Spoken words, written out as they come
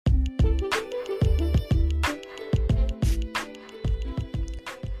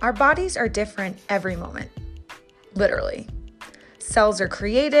Our bodies are different every moment, literally. Cells are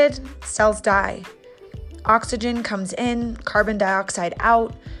created, cells die. Oxygen comes in, carbon dioxide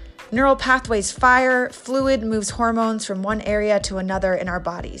out, neural pathways fire, fluid moves hormones from one area to another in our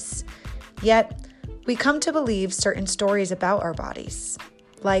bodies. Yet, we come to believe certain stories about our bodies,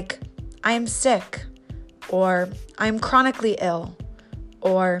 like, I am sick, or I am chronically ill,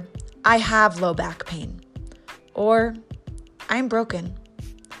 or I have low back pain, or I'm broken.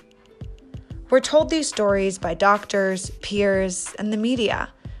 We're told these stories by doctors, peers, and the media,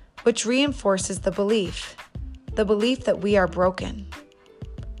 which reinforces the belief that we are broken.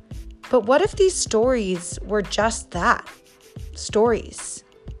 But what if these stories were just that, stories?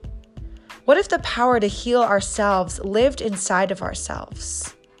 What if the power to heal ourselves lived inside of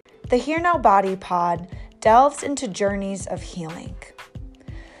ourselves? The Here Now Body Pod delves into journeys of healing.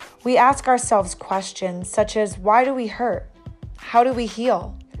 We ask ourselves questions such as, why do we hurt? How do we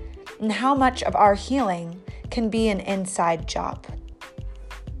heal? And how much of our healing can be an inside job?